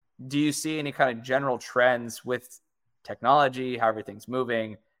do you see any kind of general trends with technology, how everything's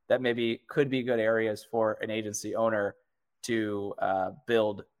moving, that maybe could be good areas for an agency owner to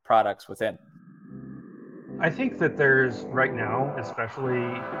build products within? I think that there's right now, especially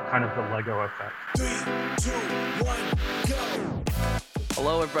kind of the Lego effect. 3, 2, 1, go.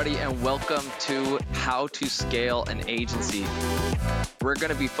 Hello, everybody, and welcome to How to Scale an Agency. We're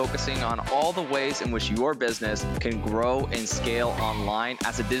going to be focusing on all the ways in which your business can grow and scale online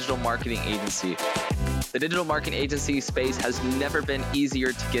as a digital marketing agency. The digital marketing agency space has never been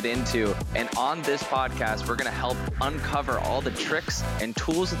easier to get into. And on this podcast, we're going to help uncover all the tricks and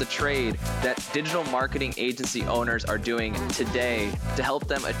tools of the trade that digital marketing agency owners are doing today to help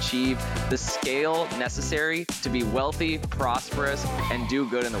them achieve the scale necessary to be wealthy, prosperous, and do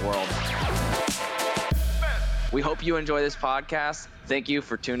good in the world. We hope you enjoy this podcast. Thank you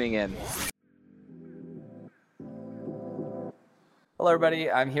for tuning in. Hello, everybody.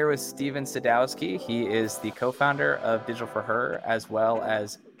 I'm here with Steven Sadowski. He is the co-founder of Digital for Her, as well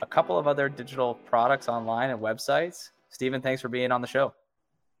as a couple of other digital products online and websites. Steven, thanks for being on the show.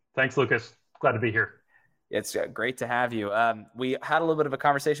 Thanks, Lucas. Glad to be here. It's great to have you. We had a little bit of a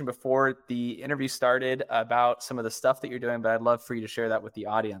conversation before the interview started about some of the stuff that you're doing, but I'd love for you to share that with the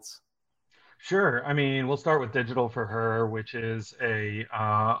audience. Sure. I mean, we'll start with Digital for Her, which is a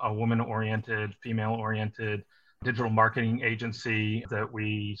woman-oriented, female-oriented digital marketing agency that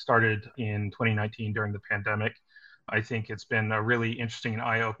we started in 2019 during the pandemic. I think it's been a really interesting and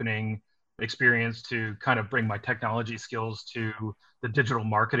eye-opening experience to kind of bring my technology skills to the digital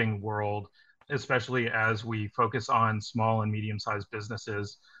marketing world, especially as we focus on small and medium-sized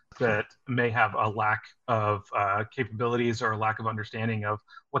businesses that may have a lack of capabilities or a lack of understanding of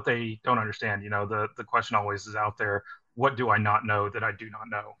what they don't understand. You know, the question always is out there, what do I not know that I do not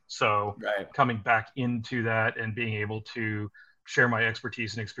know? So Coming back into that and being able to share my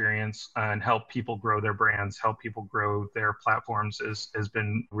expertise and experience and help people grow their brands, help people grow their platforms has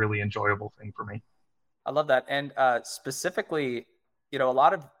been a really enjoyable thing for me. I love that. And specifically, you know, a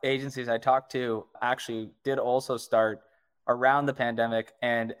lot of agencies I talked to actually did also start around the pandemic.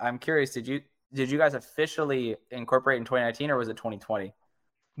 And I'm curious, did you guys officially incorporate in 2019 or was it 2020?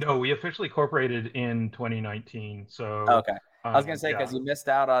 No, we officially incorporated in 2019. So okay, I was gonna say because you missed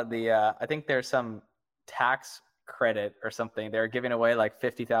out on the. I think there's some tax credit or something. They're giving away like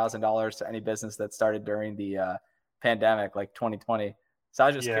 $50,000 to any business that started during the pandemic, like 2020. So I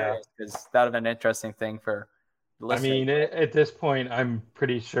was just curious because that would have been an interesting thing for the listeners. I mean, at this point, I'm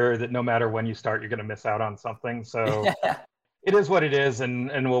pretty sure that no matter when you start, you're going to miss out on something. So it is what it is,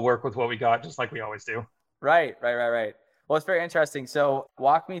 and we'll work with what we got, just like we always do. Right. Well, it's very interesting. So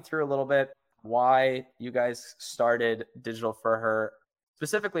walk me through a little bit why you guys started Digital for Her,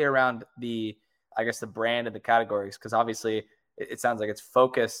 specifically around the brand and the categories, because obviously it sounds like it's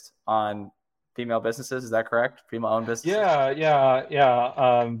focused on female businesses. Is that correct? Female-owned businesses?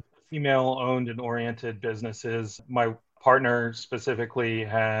 Yeah. Female-owned and oriented businesses. My partner specifically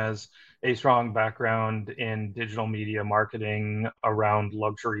has a strong background in digital media marketing around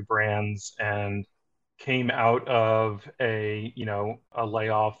luxury brands and came out of a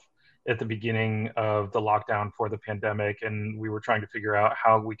layoff at the beginning of the lockdown for the pandemic. And we were trying to figure out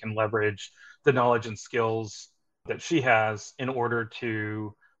how we can leverage the knowledge and skills that she has in order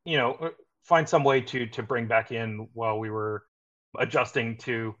to, find some way to bring back in while we were adjusting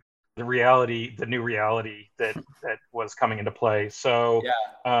to the new reality that was coming into play. So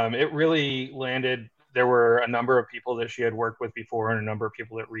it really landed. There were a number of people that she had worked with before and a number of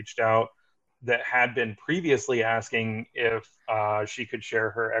people that reached out that had been previously asking if she could share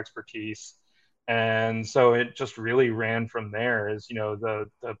her expertise. And so it just really ran from there as,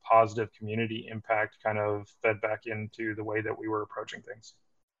 the positive community impact kind of fed back into the way that we were approaching things.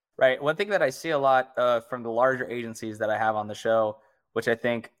 Right. One thing that I see a lot from the larger agencies that I have on the show, which I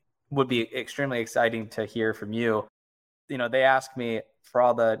think would be extremely exciting to hear from you, they ask me for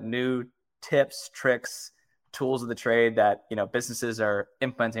all the new tips, tricks, tools of the trade that businesses are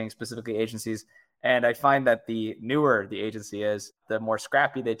implementing, specifically agencies. And I find that the newer the agency is, the more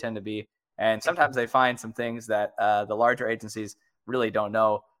scrappy they tend to be. And sometimes they find some things that the larger agencies really don't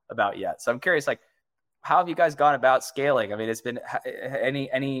know about yet. So I'm curious, how have you guys gone about scaling? I mean, it's been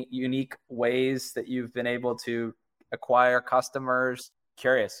any unique ways that you've been able to acquire customers?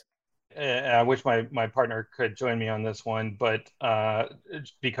 Curious. I wish my partner could join me on this one, but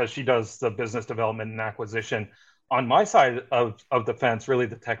because she does the business development and acquisition. On my side of the fence, really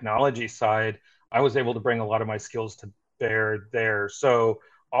the technology side, I was able to bring a lot of my skills to bear there. So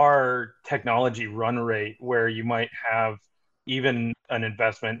our technology run rate, where you might have even an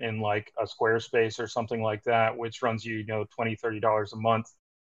investment in like a Squarespace or something like that, which runs you, $20, $30 a month,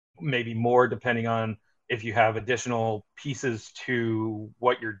 maybe more depending on if you have additional pieces to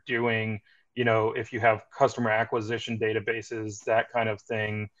what you're doing, if you have customer acquisition databases, that kind of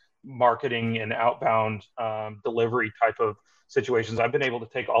thing, marketing and outbound delivery type of situations. I've been able to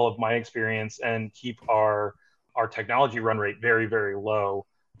take all of my experience and keep our technology run rate very, very low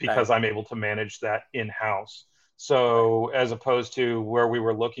because I'm able to manage that in-house. So as opposed to where we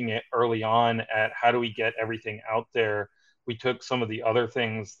were looking at early on at how do we get everything out there, we took some of the other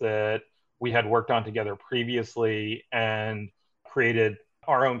things that we had worked on together previously and created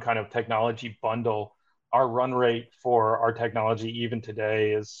our own kind of technology bundle. Our run rate for our technology even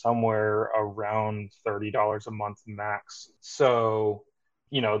today is somewhere around $30 a month max. So,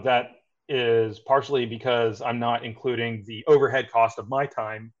 that is partially because I'm not including the overhead cost of my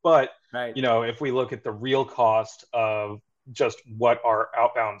time. But, if we look at the real cost of just what our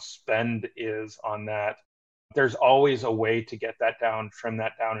outbound spend is on that, there's always a way to get that down, trim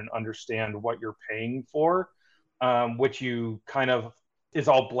that down, and understand what you're paying for, which you kind of is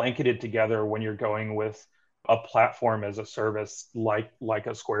all blanketed together when you're going with a platform as a service like a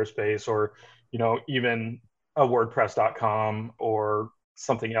Squarespace or, even a WordPress.com or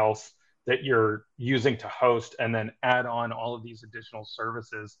something else that you're using to host, and then add on all of these additional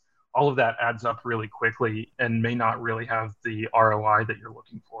services. All of that adds up really quickly and may not really have the ROI that you're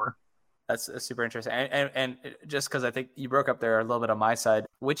looking for. That's super interesting. And just because I think you broke up there a little bit on my side,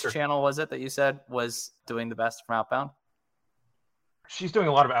 which channel was it that you said was doing the best from outbound? She's doing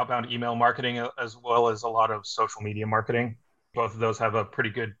a lot of outbound email marketing as well as a lot of social media marketing. Both of those have a pretty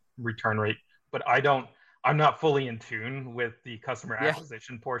good return rate, but I'm not fully in tune with the customer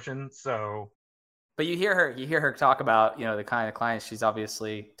acquisition portion. So, but you hear her talk about, the kind of clients she's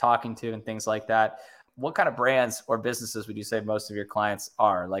obviously talking to and things like that. What kind of brands or businesses would you say most of your clients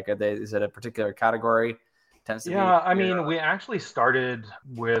are? Like, is it a particular category? We actually started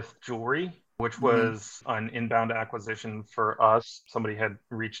with jewelry, which was an inbound acquisition for us. Somebody had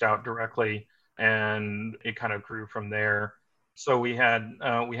reached out directly and it kind of grew from there. So we had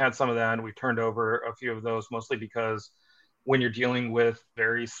some of that, and we turned over a few of those, mostly because when you're dealing with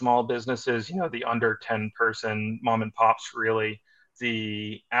very small businesses, the under 10 person mom and pops, really,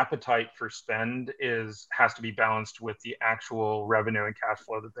 the appetite for spend has to be balanced with the actual revenue and cash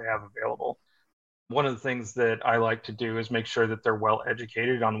flow that they have available. One of the things that I like to do is make sure that they're well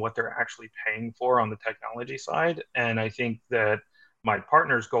educated on what they're actually paying for on the technology side. And I think that my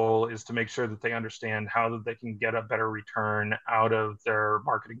partner's goal is to make sure that they understand how that they can get a better return out of their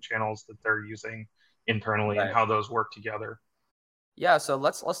marketing channels that they're using internally and how those work together. Yeah, so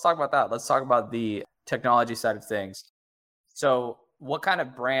let's talk about that. Let's talk about the technology side of things. So what kind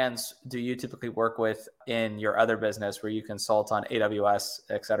of brands do you typically work with in your other business where you consult on AWS,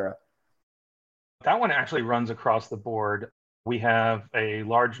 et cetera? That one actually runs across the board. We have a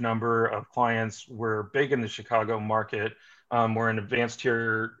large number of clients. We're big in the Chicago market. We're an advanced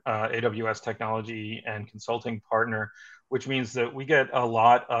tier AWS technology and consulting partner, which means that we get a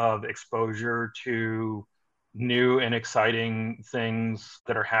lot of exposure to new and exciting things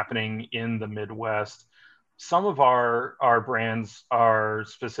that are happening in the Midwest. Some of our brands are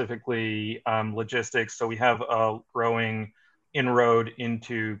specifically logistics. So we have a growing inroad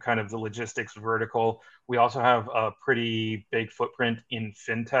into kind of the logistics vertical. We also have a pretty big footprint in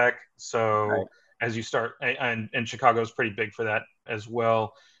fintech. So as you start, and Chicago is pretty big for that as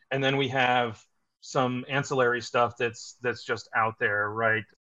well. And then we have some ancillary stuff that's just out there, right?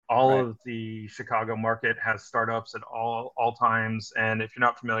 All of the Chicago market has startups at all times. And if you're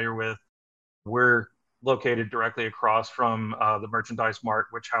not familiar with, we're located directly across from the Merchandise Mart,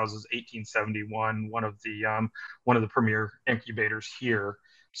 which houses 1871, one of the premier incubators here.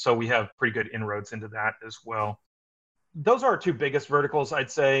 So we have pretty good inroads into that as well. Those are our two biggest verticals,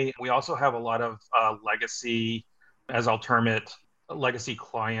 I'd say. We also have a lot of legacy, as I'll term it, legacy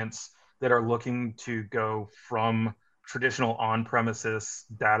clients that are looking to go from traditional on-premises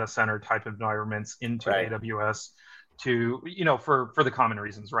data center type environments into AWS to, for the common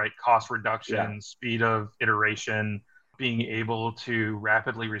reasons, right? Cost reduction, speed of iteration, being able to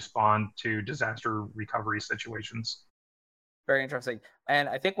rapidly respond to disaster recovery situations. Very interesting. And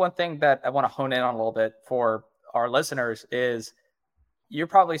I think one thing that I want to hone in on a little bit for our listeners is you're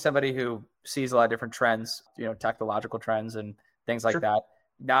probably somebody who sees a lot of different trends, technological trends and things like that.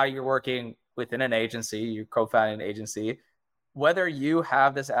 Now you're working within an agency, you're co-founding an agency. Whether you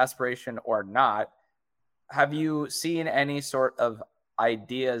have this aspiration or not, have you seen any sort of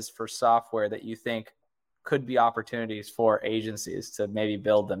ideas for software that you think could be opportunities for agencies to maybe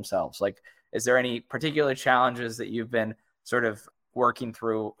build themselves? Like, is there any particular challenges that you've been sort of working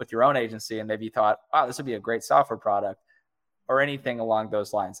through with your own agency and maybe you thought, wow, this would be a great software product? or anything along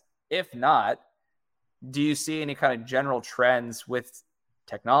those lines? If not, do you see any kind of general trends with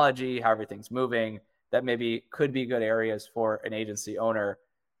technology, how everything's moving, that maybe could be good areas for an agency owner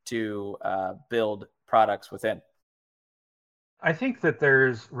to build products within? I think that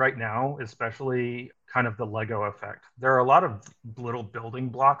there's right now, especially kind of the Lego effect. There are a lot of little building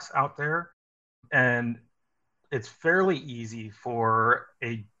blocks out there, and it's fairly easy for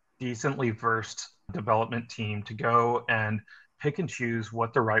a decently versed development team to go and pick and choose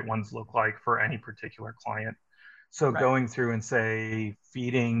what the right ones look like for any particular client. So Right. going through and say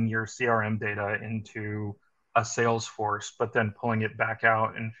feeding your CRM data into a Salesforce, but then pulling it back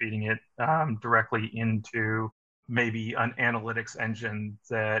out and feeding it directly into maybe an analytics engine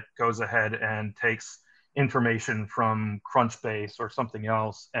that goes ahead and takes information from Crunchbase or something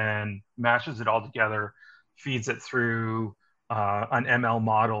else and mashes it all together, feeds it through an ML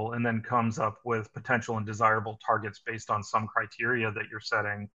model, and then comes up with potential and desirable targets based on some criteria that you're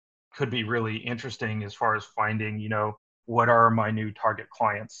setting, could be really interesting as far as finding, what are my new target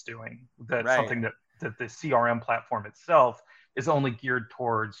clients doing? That's Right. something that the CRM platform itself is only geared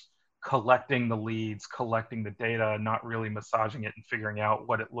towards collecting the leads, collecting the data, not really massaging it and figuring out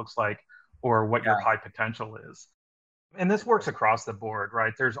what it looks like or what your Yeah. high potential is. And this works across the board,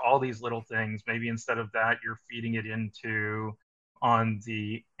 right? There's all these little things. Maybe instead of that, you're feeding it into, on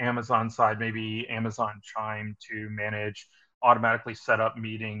the Amazon side, maybe Amazon Chime to manage, automatically set up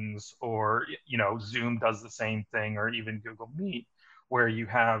meetings, or Zoom does the same thing, or even Google Meet, where you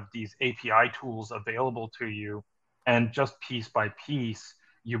have these API tools available to you, and just piece by piece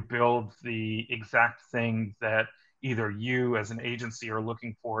you build the exact thing that either you as an agency are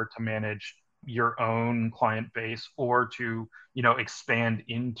looking for to manage your own client base, or to expand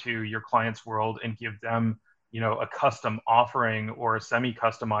into your client's world and give them a custom offering or a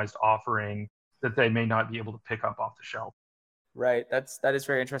semi-customized offering that they may not be able to pick up off the shelf. Right. That is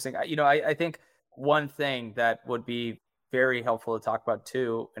very interesting. I think one thing that would be very helpful to talk about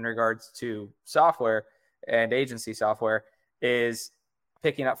too, in regards to software and agency software, is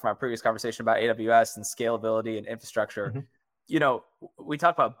picking up from our previous conversation about AWS and scalability and infrastructure. Mhm. We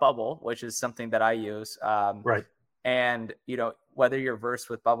talked about Bubble, which is something that I use. Right. And, whether you're versed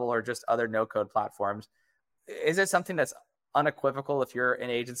with Bubble or just other no code platforms, is it something that's unequivocal if you're an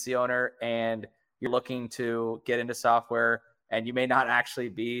agency owner and you're looking to get into software and you may not actually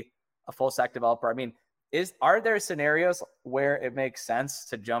be a full stack developer? I mean, are there scenarios where it makes sense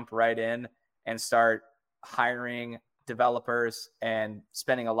to jump right in and start hiring developers and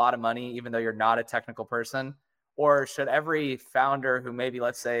spending a lot of money, even though you're not a technical person? Or should every founder who maybe,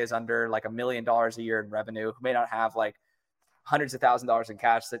 let's say, is under like $1 million a year in revenue, who may not have like hundreds of $1,000s in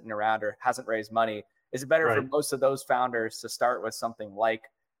cash sitting around or hasn't raised money, is it better for Right. most of those founders to start with something like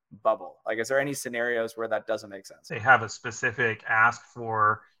Bubble? Like, is there any scenarios where that doesn't make sense? They have a specific ask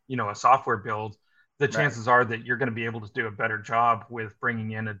for a software build, the Right. chances are that you're going to be able to do a better job with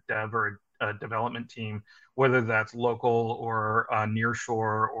bringing in a dev or a development team, whether that's local or a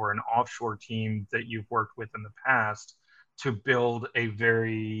nearshore or an offshore team that you've worked with in the past, to build a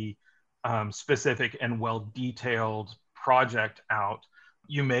very specific and well detailed project out.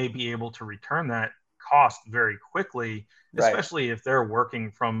 You may be able to return that cost very quickly, Right. especially if they're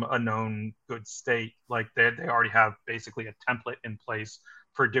working from a known good state, like they already have basically a template in place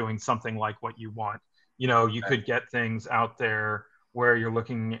for doing something like what you want. You could get things out there where you're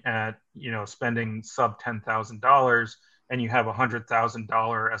looking at spending sub $10,000 and you have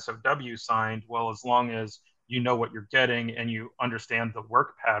 $100,000 SOW signed. Well, as long as you know what you're getting and you understand the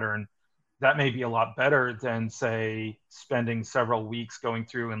work pattern, that may be a lot better than, say, spending several weeks going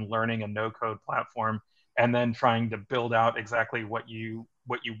through and learning a no-code platform and then trying to build out exactly what you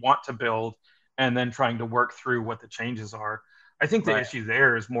want to build, and then trying to work through what the changes are. I think the Right. issue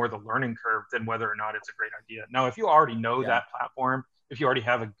there is more the learning curve than whether or not it's a great idea. Now, if you already know Yeah. that platform, if you already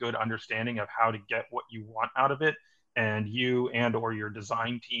have a good understanding of how to get what you want out of it, and you and or your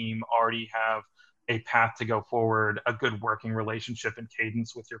design team already have a path to go forward, a good working relationship and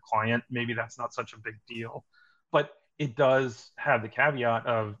cadence with your client, maybe that's not such a big deal. But it does have the caveat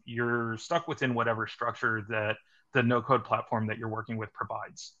of you're stuck within whatever structure that the no code platform that you're working with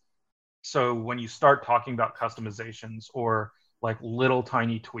provides. So when you start talking about customizations or like little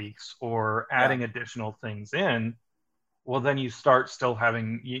tiny tweaks or adding additional things in, well, then you start still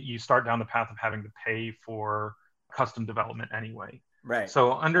having, you start down the path of having to pay for custom development anyway. Right.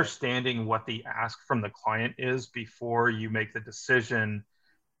 So understanding what the ask from the client is before you make the decision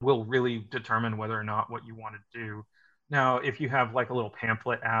will really determine whether or not what you want to do. Now, if you have like a little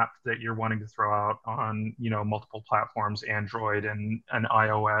pamphlet app that you're wanting to throw out on, multiple platforms, Android and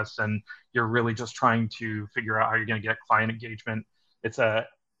iOS, and you're really just trying to figure out how you're going to get client engagement, it's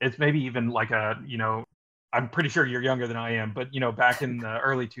maybe even like I'm pretty sure you're younger than I am, but back in the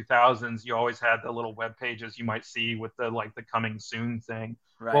early 2000s, you always had the little web pages you might see with the coming soon thing.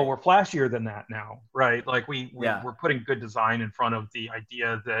 Right. Well, we're flashier than that now, right? Like Yeah. we're putting good design in front of the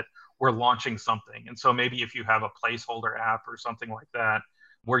idea that we're launching something. And so maybe if you have a placeholder app or something like that,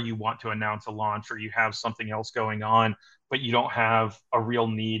 where you want to announce a launch or you have something else going on, but you don't have a real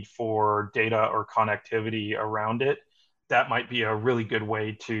need for data or connectivity around it, that might be a really good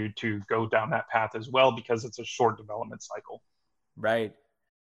way to go down that path as well, because it's a short development cycle. Right.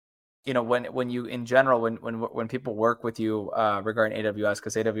 When you, in general, when people work with you regarding AWS,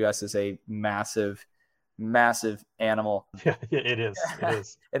 because AWS is a massive animal. Yeah, it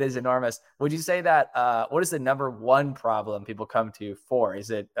is. It is enormous. Would you say that what is the number one problem people come to you for?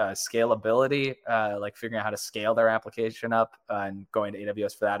 Is it scalability, like figuring out how to scale their application up and going to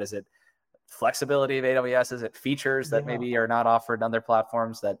AWS for that? Is it flexibility of AWS? Is it features that maybe are not offered on other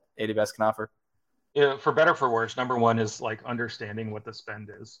platforms that AWS can offer? Yeah, for better or for worse, number one is like understanding what the spend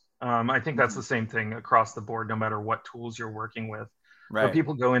is. I think that's the same thing across the board, no matter what tools you're working with. Right. So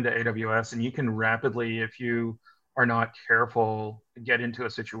people go into AWS and you can rapidly, if you are not careful, get into a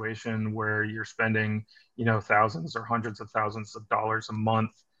situation where you're spending, thousands or hundreds of thousands of dollars a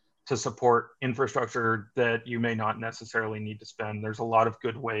month to support infrastructure that you may not necessarily need to spend. There's a lot of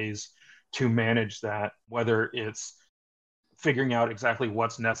good ways to manage that, whether it's figuring out exactly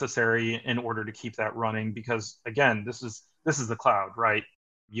what's necessary in order to keep that running. Because again, this is the cloud, right?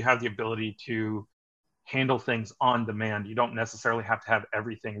 You have the ability to handle things on demand. You don't necessarily have to have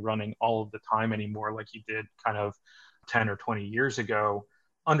everything running all of the time anymore, like you did kind of 10 or 20 years ago.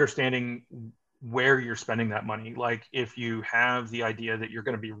 Understanding where you're spending that money. Like if you have the idea that you're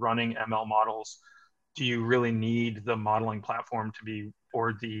going to be running ML models, do you really need the modeling platform to be,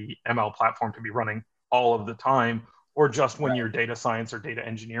 or the ML platform to be running all of the time, or just when your data science or data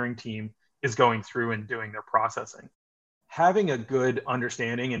engineering team is going through and doing their processing? Having a good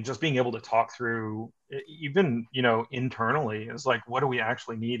understanding and just being able to talk through, even internally, is like, what do we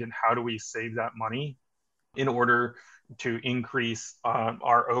actually need and how do we save that money in order to increase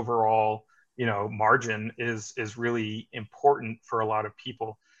our overall margin is really important for a lot of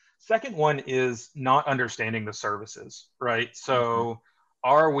people. Second one is not understanding the services, right? So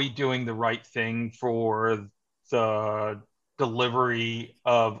are we doing the right thing for the delivery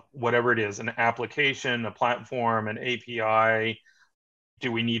of whatever it is, an application, a platform, an API?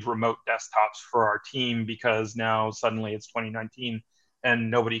 Do we need remote desktops for our team because now suddenly it's 2019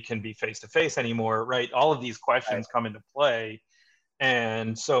 and nobody can be face-to-face anymore, right? All of these questions come into play.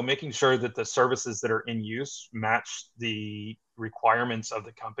 And so making sure that the services that are in use match the requirements of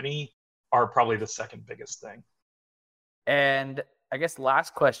the company are probably the second biggest thing. And I guess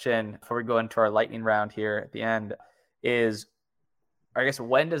last question before we go into our lightning round here at the end is, I guess,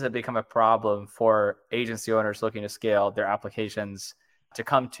 when does it become a problem for agency owners looking to scale their applications to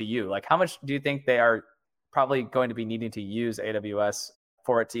come to you? Like, how much do you think they are probably going to be needing to use AWS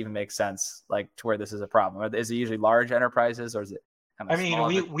for it to even make sense, like to where this is a problem? Is it usually large enterprises, or is it kind of small?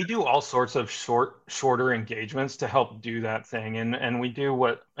 We do all sorts of shorter engagements to help do that thing. And we do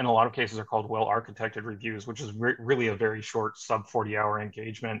what in a lot of cases are called well-architected reviews, which is really a very short sub 40-hour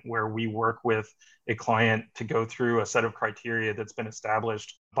engagement where we work with a client to go through a set of criteria that's been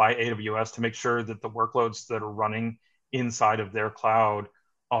established by AWS to make sure that the workloads that are running inside of their cloud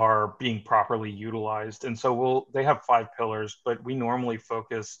are being properly utilized. And so they have 5 pillars, but we normally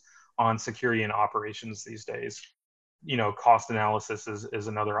focus on security and operations these days. Cost analysis is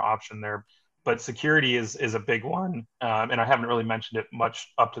another option there, but security is a big one. And I haven't really mentioned it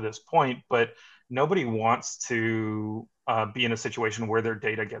much up to this point, but nobody wants to be in a situation where their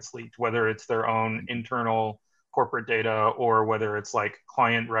data gets leaked, whether it's their own internal corporate data or whether it's like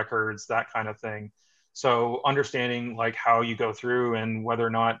client records, that kind of thing. So understanding like how you go through and whether or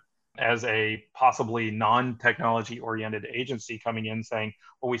not, as a possibly non-technology oriented agency coming in saying,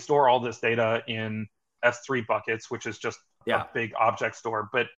 well, we store all this data in S3 buckets, which is just a big object store.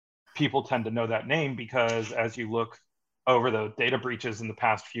 But people tend to know that name because as you look over the data breaches in the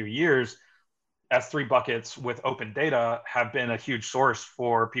past few years, S3 buckets with open data have been a huge source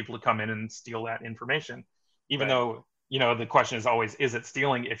for people to come in and steal that information. Even though, the question is always, is it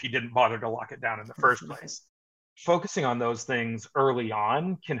stealing if you didn't bother to lock it down in the first place? Focusing on those things early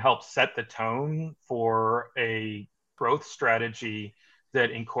on can help set the tone for a growth strategy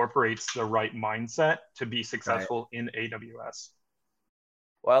that incorporates the right mindset to be successful in AWS.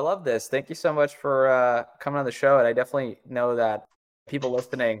 Well, I love this. Thank you so much for coming on the show. And I definitely know that people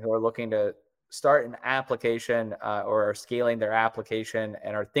listening who are looking to start an application or are scaling their application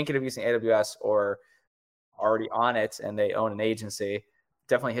and are thinking of using AWS or already on it and they own an agency,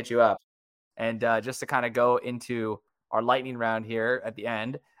 definitely hit you up. And just to kind of go into our lightning round here at the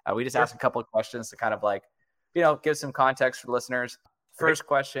end, we just ask a couple of questions to kind of like, give some context for the listeners. First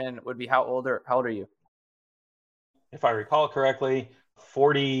question would be how old are you? If I recall correctly,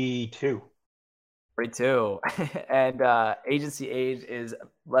 42. 42. And agency age is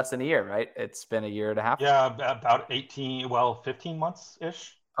less than a year, right? It's been a year and a half. Yeah, about 15 months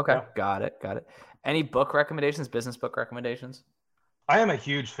ish. Okay. Yeah. Got it. Any book recommendations, business book recommendations? I am a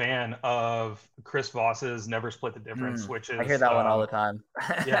huge fan of Chris Voss's Never Split the Difference, which is I hear that one all the time.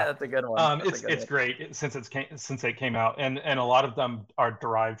 Yeah, that's a good one. It's great since it came out, and a lot of them are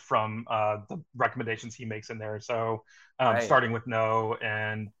derived from the recommendations he makes in there. So starting with no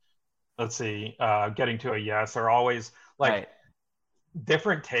and let's see, getting to a yes are always like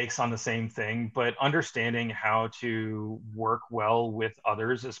different takes on the same thing, but understanding how to work well with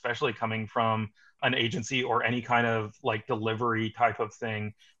others, especially coming from an agency or any kind of like delivery type of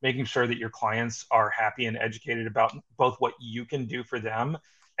thing, making sure that your clients are happy and educated about both what you can do for them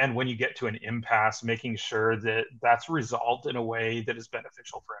and when you get to an impasse, making sure that that's resolved in a way that is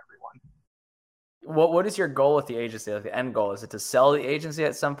beneficial for everyone. What is your goal with the agency? Like the end goal, is it to sell the agency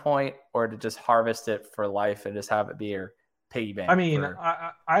at some point or to just harvest it for life and just have it be your piggy bank? I mean,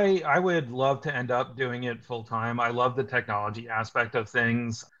 I would love to end up doing it full time. I love the technology aspect of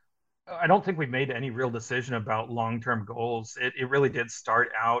things. I don't think we've made any real decision about long-term goals. It really did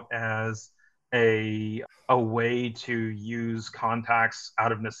start out as a way to use contacts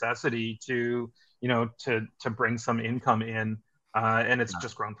out of necessity to bring some income in, and it's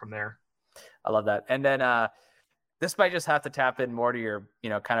just grown from there. I love that. And then this might just have to tap in more to your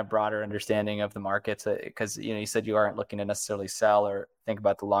kind of broader understanding of the markets, because you said you aren't looking to necessarily sell or think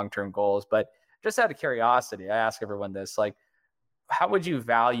about the long-term goals, but just out of curiosity, I ask everyone this, like, how would you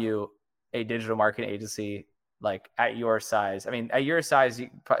value a digital marketing agency like at your size? I mean, at your size,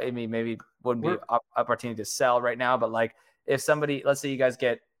 maybe wouldn't be opportunity to sell right now, but like if somebody, let's say you guys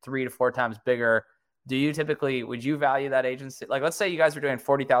get 3 to 4 times bigger, would you value that agency? Like, let's say you guys are doing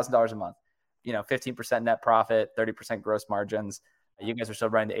 $40,000 a month, 15% net profit, 30% gross margins. You guys are still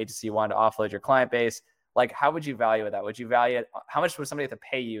running the agency, you wanted to offload your client base. Like, how would you value that? Would you value it? How much would somebody have to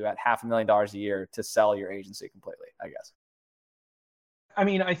pay you at $500,000 a year to sell your agency completely, I guess? I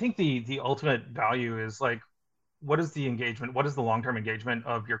mean, I think the ultimate value is like, what is the engagement? What is the long-term engagement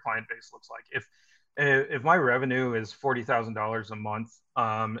of your client base looks like? If my revenue is $40,000 a month,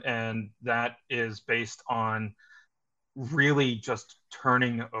 and that is based on really just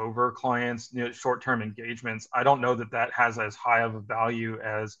turning over clients, short-term engagements, I don't know that has as high of a value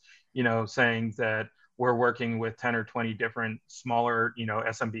as, saying that we're working with 10 or 20 different smaller,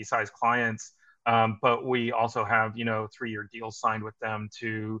 SMB size clients. But we also have, 3-year deals signed with them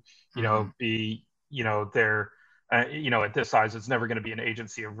to, be, their, at this size, it's never going to be an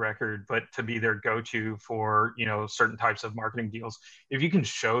agency of record, but to be their go-to for, certain types of marketing deals. If you can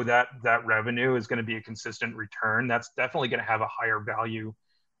show that revenue is going to be a consistent return, that's definitely going to have a higher value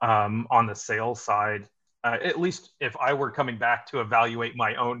on the sales side. At least if I were coming back to evaluate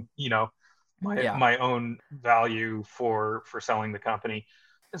my own, my own value for selling the company.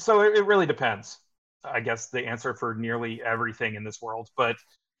 So it really depends. I guess the answer for nearly everything in this world. But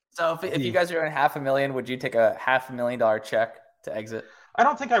so if you guys are doing $500,000, would you take a $500,000 check to exit? I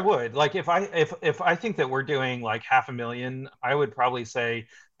don't think I would. Like if I think that we're doing like $500,000, I would probably say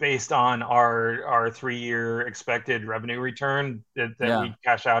based on our 3-year expected revenue return that we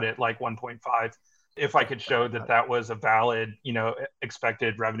cash out at like 1.5. If I could show that was a valid,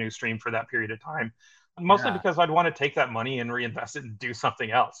 expected revenue stream for that period of time. Mostly because I'd want to take that money and reinvest it and do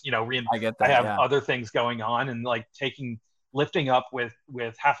something else. I get that. I have other things going on, and like lifting up with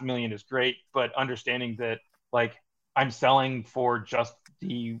 $500,000 is great, but understanding that like I'm selling for just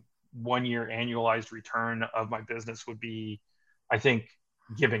the 1-year annualized return of my business would be, I think,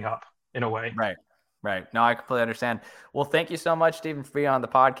 giving up in a way. Right. No, I completely understand. Well, thank you so much, Stephen, for being on the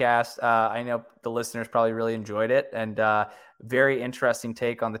podcast. I know the listeners probably really enjoyed it, and very interesting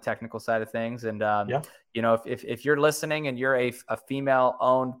take on the technical side of things. And, if you're listening and you're a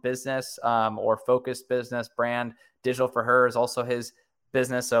female-owned business or focused business brand, Digital for Her is also his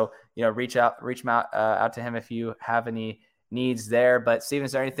business. So, reach out to him if you have any needs there. But Stephen,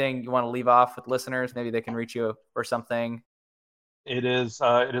 is there anything you want to leave off with listeners? Maybe they can reach you or something. It is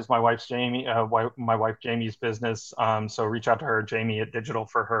my wife Jamie's business. So reach out to her. Jamie at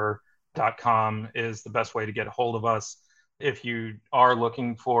digitalforher.com is the best way to get a hold of us. If you are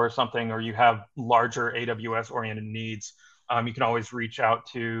looking for something or you have larger AWS-oriented needs, you can always reach out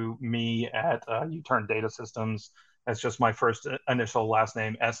to me at U-Turn Data Systems. That's just my first initial last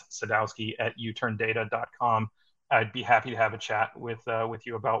name, S. Sadowski at uturndata.com. I'd be happy to have a chat with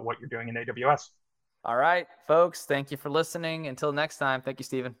you about what you're doing in AWS. All right, folks. Thank you for listening. Until next time, thank you,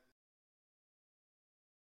 Stephen.